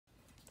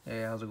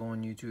Hey, how's it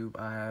going, YouTube?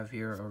 I have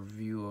here a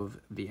review of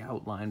the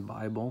Outline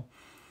Bible,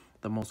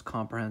 the most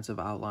comprehensive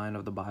outline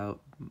of the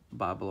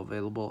Bible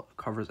available. It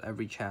covers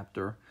every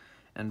chapter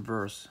and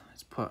verse.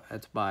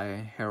 It's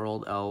by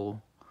Harold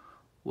L.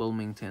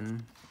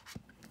 Willmington,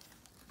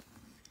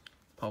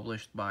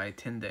 published by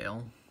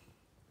Tyndale.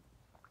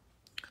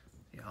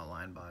 The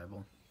Outline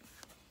Bible.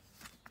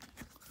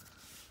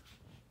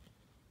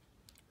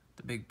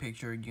 The big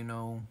picture,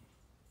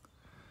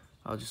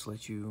 I'll just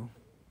let you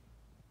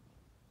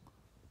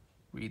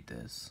read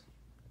this.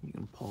 You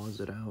can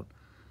pause it out.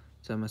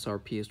 Its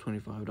MSRP is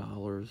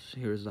 $25.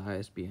 Here's the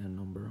ISBN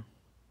number.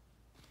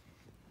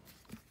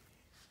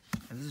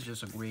 And this is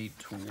just a great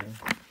tool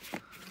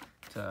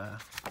to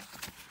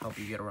help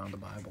you get around the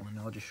Bible. And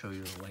I'll just show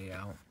you the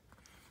layout.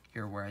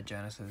 Here we're at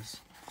Genesis.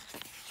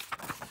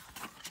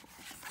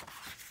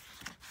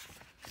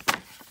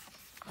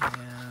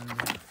 And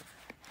it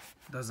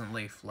doesn't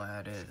lay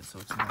flat, so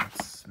it's not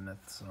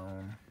Smith's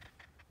own.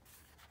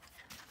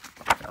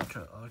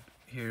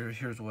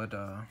 Here's what,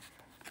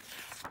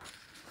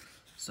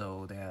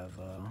 so they have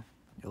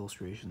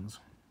illustrations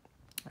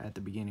at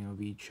the beginning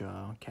of each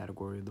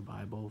category of the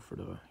Bible.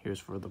 Here's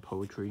for the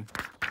poetry,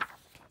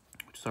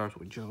 which starts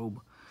with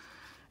Job,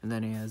 and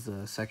then he has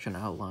a section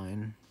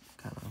outline,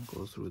 kind of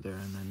goes through there,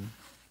 and then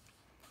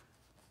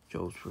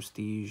Job's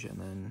prestige, and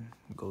then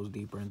goes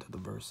deeper into the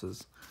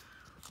verses.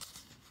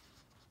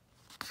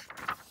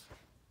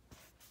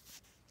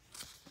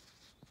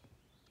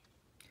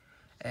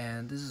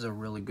 And this is a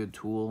really good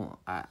tool,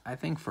 I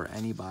think, for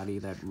anybody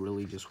that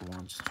really just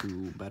wants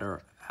to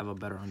have a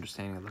better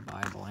understanding of the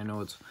Bible. I know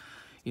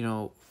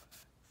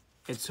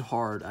it's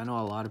hard. I know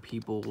a lot of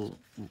people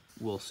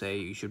will say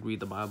you should read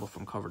the Bible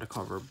from cover to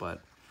cover,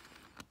 but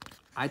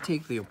I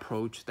take the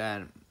approach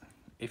that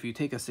if you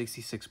take a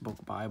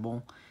 66-book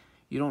Bible,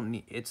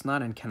 it's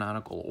not in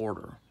canonical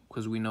order,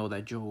 because we know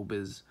that Job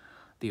is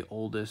the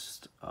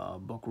oldest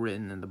book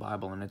written in the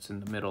Bible, and it's in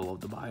the middle of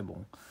the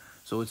Bible.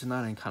 So it's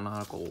not in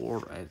canonical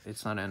order.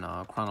 It's not in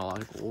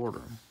chronological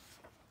order.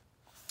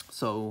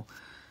 So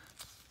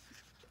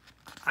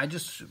I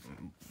just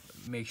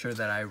make sure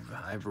that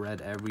I've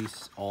read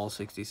all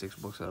 66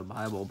 books of the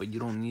Bible, but you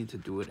don't need to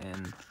do it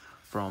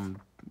from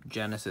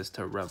Genesis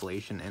to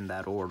Revelation in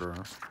that order,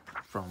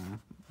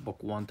 from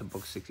book 1 to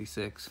book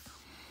 66.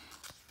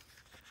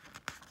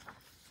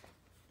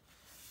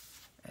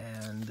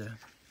 And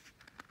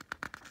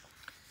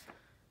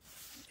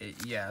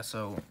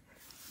so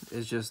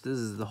it's just, this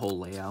is the whole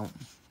layout.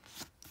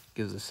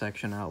 Gives a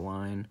section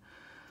outline.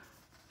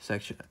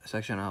 Section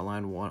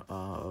outline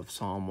of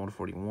Psalm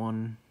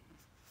 141.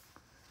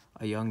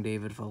 A young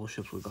David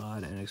fellowships with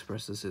God and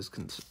expresses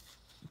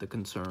the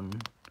concerns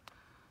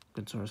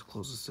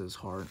closest to his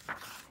heart.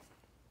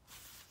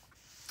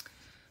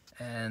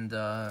 And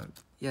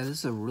this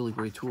is a really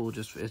great tool.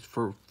 It's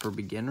for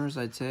beginners,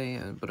 I'd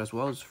say, but as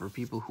well as for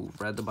people who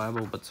read the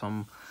Bible, but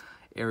some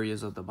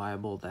areas of the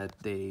Bible that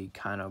they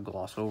kind of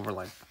gloss over,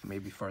 like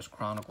maybe First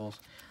Chronicles.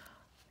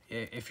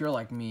 If you're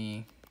like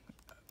me,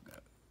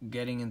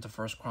 getting into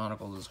First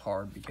Chronicles is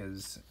hard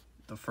because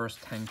the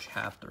first 10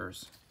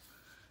 chapters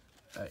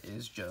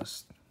is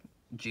just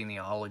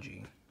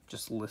genealogy,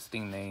 just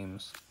listing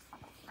names.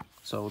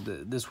 So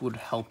this would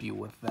help you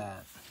with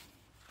that.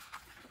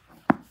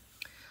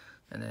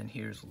 And then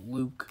here's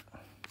Luke.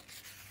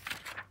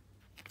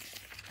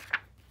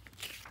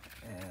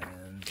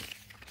 And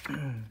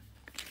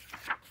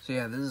so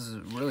yeah, this is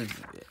really,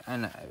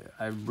 and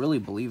I really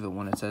believe it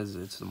when it says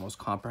it's the most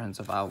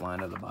comprehensive outline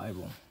of the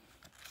Bible.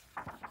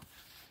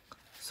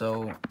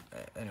 So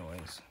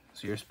anyways,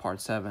 so here's part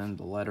 7,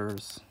 the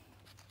letters.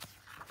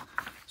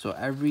 So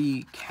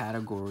every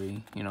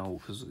category,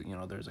 because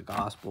there's the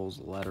Gospels,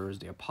 the letters,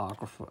 the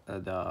Apocrypha,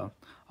 the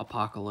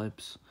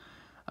Apocalypse,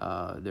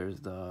 there's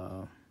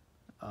the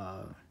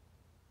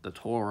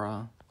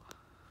Torah,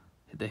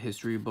 the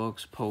history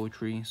books,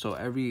 poetry. So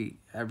every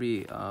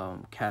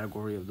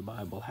category of the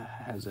Bible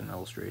has an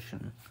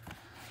illustration.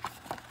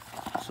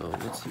 So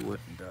let's see what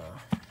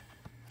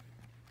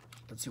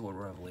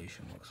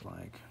Revelation looks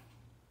like.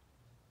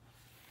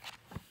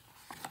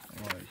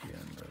 Right here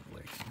in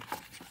Revelation.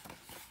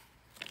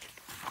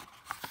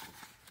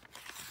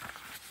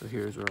 So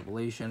here's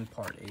Revelation,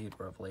 part 8,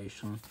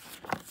 Revelation.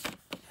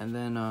 And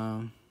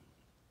then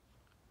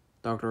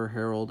Dr.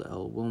 Harold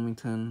L.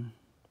 Willmington.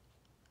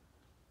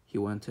 He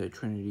went to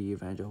Trinity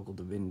Evangelical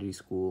Divinity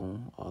School,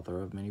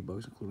 author of many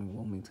books, including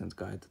Willmington's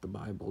Guide to the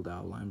Bible, the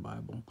Outline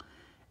Bible,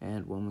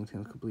 and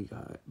Willmington's Complete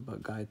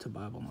Guide to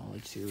Bible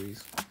Knowledge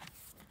series.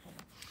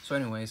 So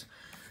anyways,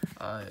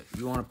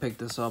 you want to pick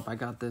this up, I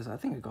got this. I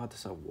think I got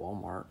this at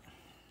Walmart.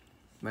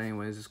 But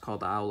anyways, it's called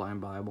the Outline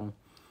Bible.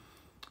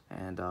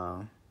 And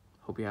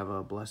hope you have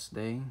a blessed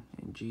day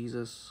in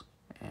Jesus.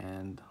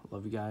 And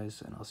love you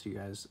guys, and I'll see you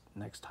guys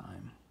next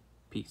time.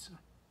 Peace.